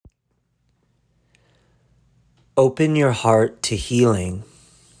Open your heart to healing.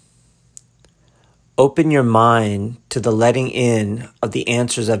 Open your mind to the letting in of the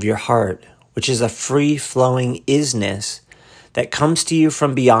answers of your heart, which is a free-flowing isness that comes to you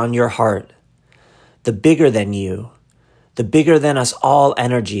from beyond your heart, the bigger than you, the bigger than us all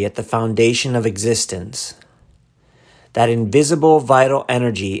energy at the foundation of existence, that invisible vital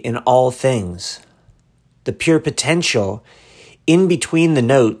energy in all things, the pure potential in between the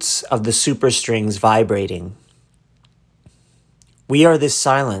notes of the superstrings vibrating. We are this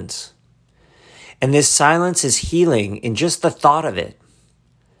silence, and this silence is healing in just the thought of it.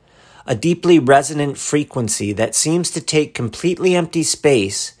 A deeply resonant frequency that seems to take completely empty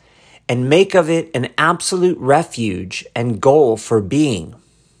space and make of it an absolute refuge and goal for being.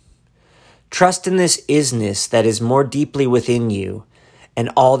 Trust in this isness that is more deeply within you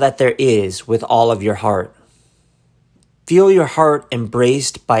and all that there is with all of your heart. Feel your heart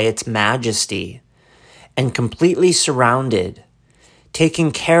embraced by its majesty and completely surrounded,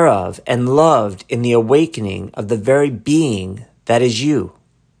 taken care of and loved in the awakening of the very being that is you.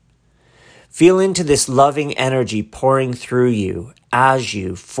 Feel into this loving energy pouring through you, as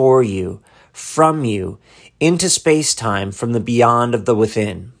you, for you, from you, into space-time from the beyond of the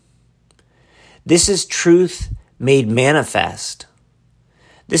within. This is truth made manifest.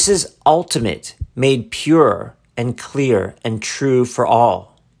 This is ultimate made pure and clear and true for all.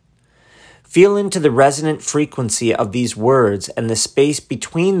 Feel into the resonant frequency of these words and the space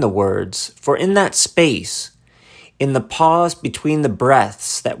between the words, for in that space, in the pause between the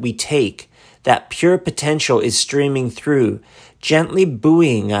breaths that we take, that pure potential is streaming through, gently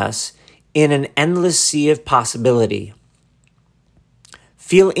buoying us in an endless sea of possibility.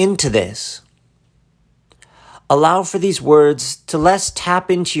 Feel into this. Allow for these words to less tap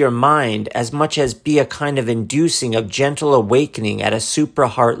into your mind as much as be a kind of inducing of gentle awakening at a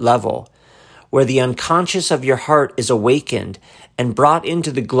supra-heart level, where the unconscious of your heart is awakened and brought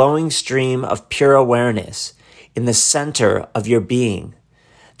into the glowing stream of pure awareness in the center of your being,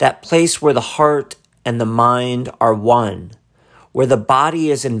 that place where the heart and the mind are one, where the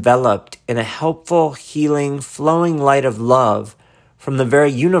body is enveloped in a helpful, healing, flowing light of love from the very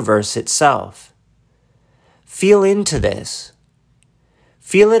universe itself. Feel into this.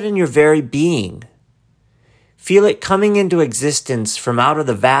 Feel it in your very being. Feel it coming into existence from out of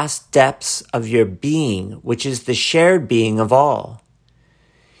the vast depths of your being, which is the shared being of all.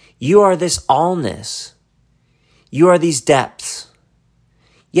 You are this allness. You are these depths.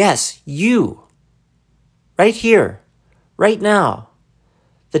 Yes, you. Right here, right now.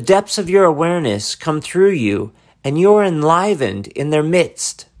 The depths of your awareness come through you, and you're enlivened in their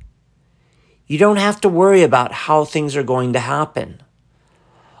midst. You don't have to worry about how things are going to happen.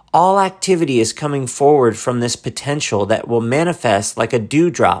 All activity is coming forward from this potential that will manifest like a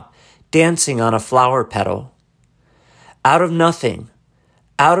dewdrop dancing on a flower petal. Out of nothing,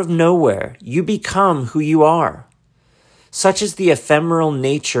 out of nowhere, you become who you are. Such is the ephemeral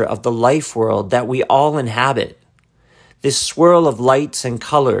nature of the life world that we all inhabit. This swirl of lights and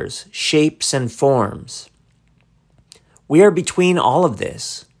colors, shapes and forms. We are between all of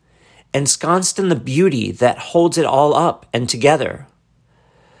this, ensconced in the beauty that holds it all up and together.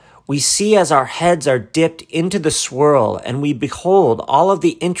 We see as our heads are dipped into the swirl and we behold all of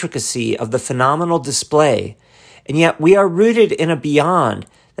the intricacy of the phenomenal display, and yet we are rooted in a beyond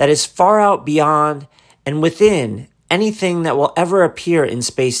that is far out beyond and within anything that will ever appear in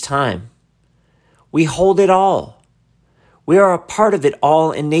space-time. We hold it all. We are a part of it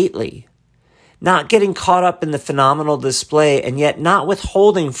all innately, not getting caught up in the phenomenal display and yet not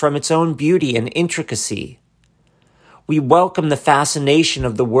withholding from its own beauty and intricacy. We welcome the fascination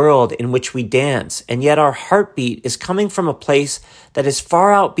of the world in which we dance, and yet our heartbeat is coming from a place that is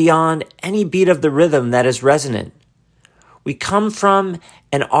far out beyond any beat of the rhythm that is resonant. We come from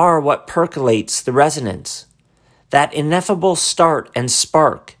and are what percolates the resonance, that ineffable start and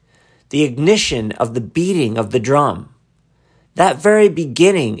spark, the ignition of the beating of the drum. That very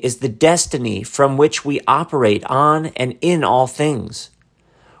beginning is the destiny from which we operate on and in all things.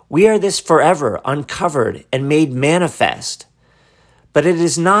 We are this forever uncovered and made manifest. But it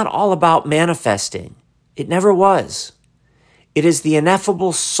is not all about manifesting. It never was. It is the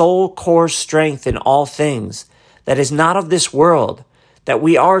ineffable soul core strength in all things that is not of this world, that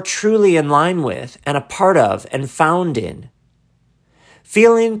we are truly in line with and a part of and found in.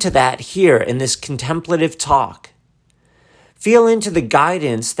 Feel into that here in this contemplative talk. Feel into the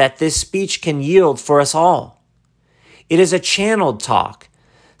guidance that this speech can yield for us all. It is a channeled talk,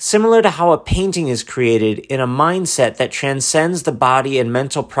 similar to how a painting is created in a mindset that transcends the body and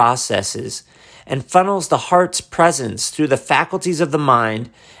mental processes and funnels the heart's presence through the faculties of the mind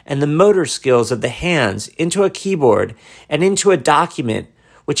and the motor skills of the hands into a keyboard and into a document,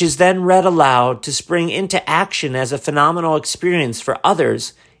 which is then read aloud to spring into action as a phenomenal experience for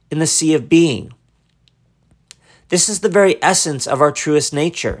others in the sea of being. This is the very essence of our truest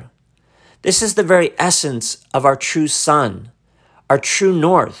nature. This is the very essence of our true sun, our true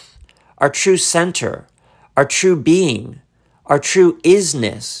north, our true center, our true being, our true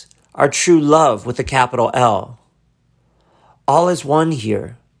isness, our true love with a capital L. All is one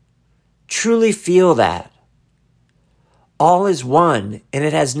here. Truly feel that. All is one, and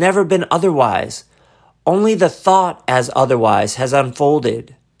it has never been otherwise. Only the thought as otherwise has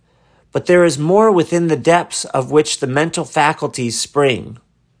unfolded. But there is more within the depths of which the mental faculties spring.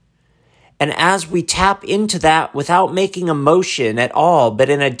 And as we tap into that without making a motion at all, but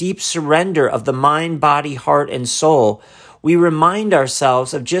in a deep surrender of the mind, body, heart, and soul, we remind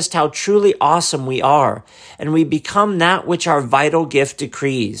ourselves of just how truly awesome we are, and we become that which our vital gift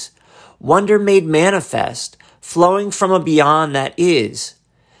decrees. Wonder made manifest, flowing from a beyond that is,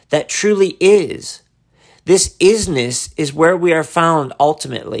 that truly is. This isness is where we are found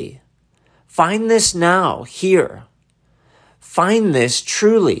ultimately. Find this now, here. Find this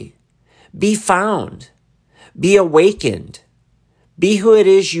truly. Be found. Be awakened. Be who it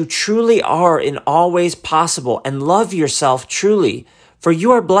is you truly are in all ways possible, and love yourself truly, for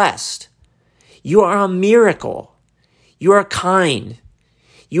you are blessed. You are a miracle. You are kind.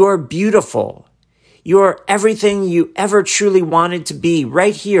 You are beautiful. You are everything you ever truly wanted to be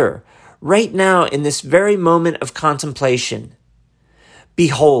right here, right now in this very moment of contemplation.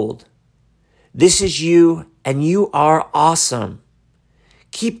 Behold, this is you, and you are awesome.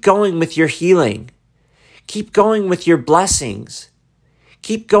 Keep going with your healing. Keep going with your blessings.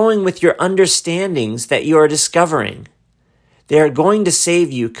 Keep going with your understandings that you are discovering. They are going to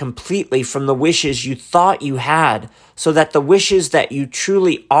save you completely from the wishes you thought you had, so that the wishes that you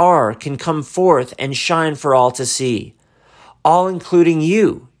truly are can come forth and shine for all to see, all including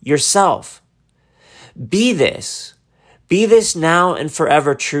you, yourself. Be this. Be this now and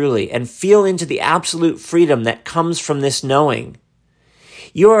forever truly, and feel into the absolute freedom that comes from this knowing.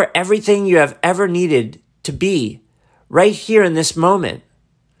 You are everything you have ever needed to be, right here in this moment.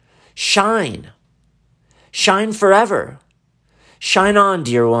 Shine. Shine forever. Shine on,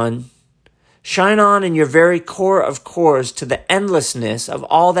 dear one. Shine on in your very core of cores to the endlessness of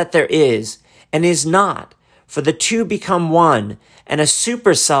all that there is and is not, for the two become one, and a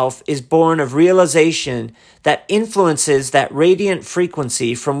super self is born of realization that influences that radiant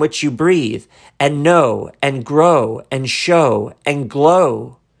frequency from which you breathe and know and grow and show and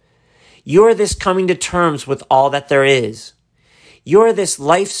glow. You are this coming to terms with all that there is. You are this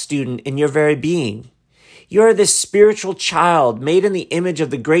life student in your very being. You are this spiritual child made in the image of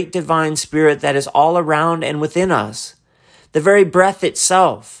the great divine spirit that is all around and within us. The very breath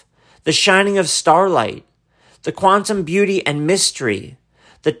itself, the shining of starlight, the quantum beauty and mystery,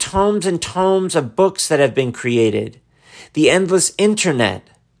 the tomes and tomes of books that have been created, the endless internet,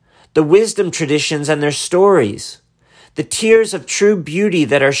 the wisdom traditions and their stories, the tears of true beauty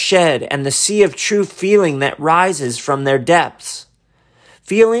that are shed, and the sea of true feeling that rises from their depths.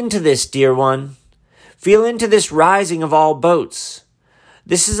 Feel into this, dear one. Feel into this rising of all boats.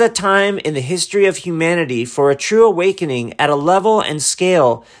 This is a time in the history of humanity for a true awakening at a level and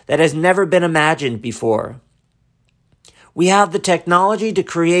scale that has never been imagined before. We have the technology to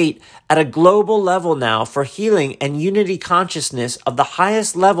create at a global level now for healing and unity consciousness of the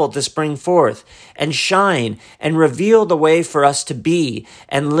highest level to spring forth and shine and reveal the way for us to be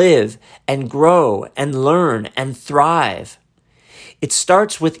and live and grow and learn and thrive. It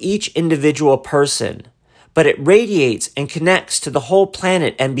starts with each individual person, but it radiates and connects to the whole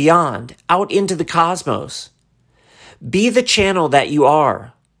planet and beyond, out into the cosmos. Be the channel that you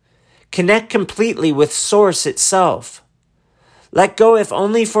are. Connect completely with Source itself. Let go, if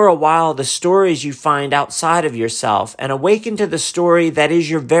only for a while, the stories you find outside of yourself and awaken to the story that is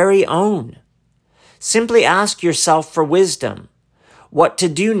your very own. Simply ask yourself for wisdom, what to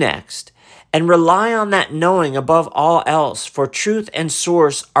do next, and rely on that knowing above all else, for truth and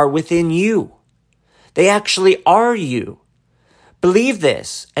source are within you. They actually are you. Believe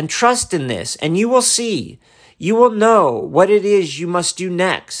this and trust in this, and you will see. You will know what it is you must do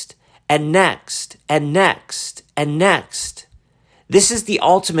next, and next, and next, and next. This is the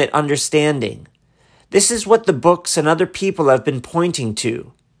ultimate understanding. This is what the books and other people have been pointing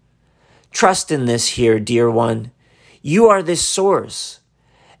to. Trust in this here, dear one. You are this source.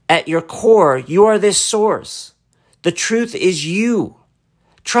 At your core, you are this source. The truth is you.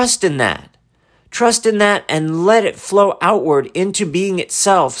 Trust in that. Trust in that and let it flow outward into being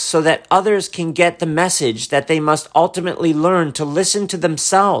itself so that others can get the message that they must ultimately learn to listen to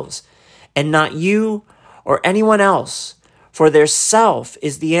themselves and not you or anyone else, for their self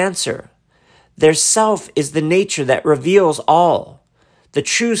is the answer. Their self is the nature that reveals all, the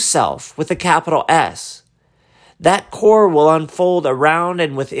true self with a capital S. That core will unfold around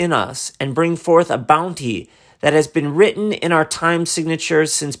and within us and bring forth a bounty that has been written in our time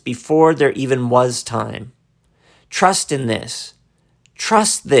signatures since before there even was time. Trust in this.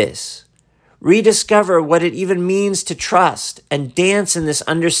 Trust this. Rediscover what it even means to trust and dance in this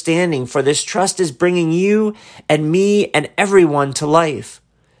understanding, for this trust is bringing you and me and everyone to life.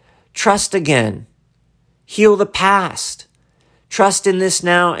 Trust again. Heal the past. Trust in this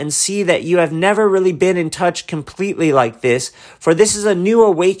now and see that you have never really been in touch completely like this, for this is a new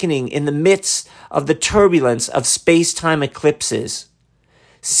awakening in the midst of the turbulence of space-time eclipses.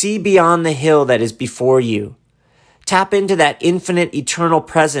 See beyond the hill that is before you. Tap into that infinite eternal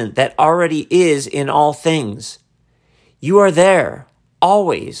present that already is in all things. You are there,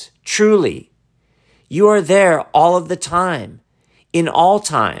 always, truly. You are there all of the time, in all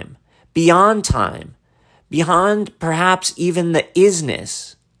time, beyond perhaps even the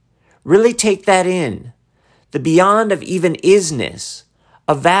isness. Really take that in. The beyond of even isness.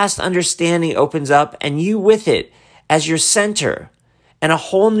 A vast understanding opens up and you with it as your center, and a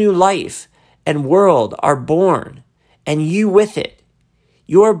whole new life and world are born, and you with it.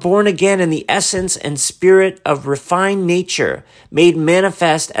 You are born again in the essence and spirit of refined nature, made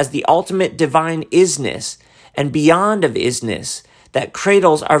manifest as the ultimate divine isness and beyond of isness that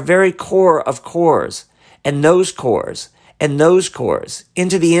cradles our very core of cores, and those cores, and those cores,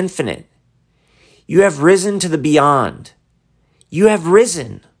 into the infinite. You have risen to the beyond. You have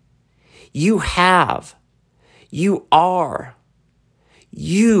risen. You have. You are.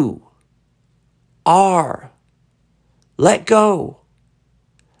 You are. Let go.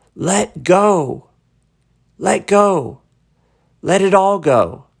 Let go. Let go. Let it all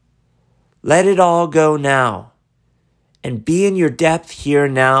go. Let it all go now. And be in your depth here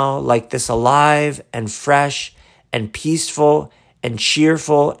now, like this, alive and fresh and peaceful and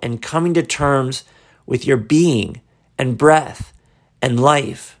cheerful, and coming to terms with your being and breath and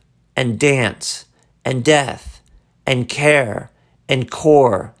life and dance and death and care and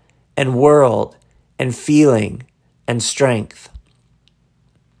core and world and feeling and strength.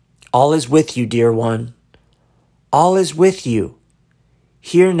 All is with you, dear one. All is with you,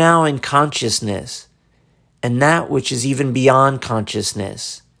 here now in consciousness, and that which is even beyond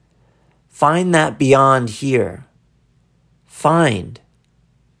consciousness. Find that beyond here. Find,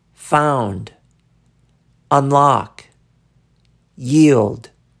 found, unlock, yield,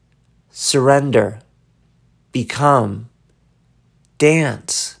 surrender, become,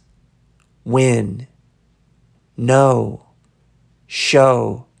 dance, win, know,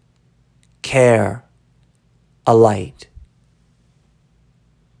 show, care, a light.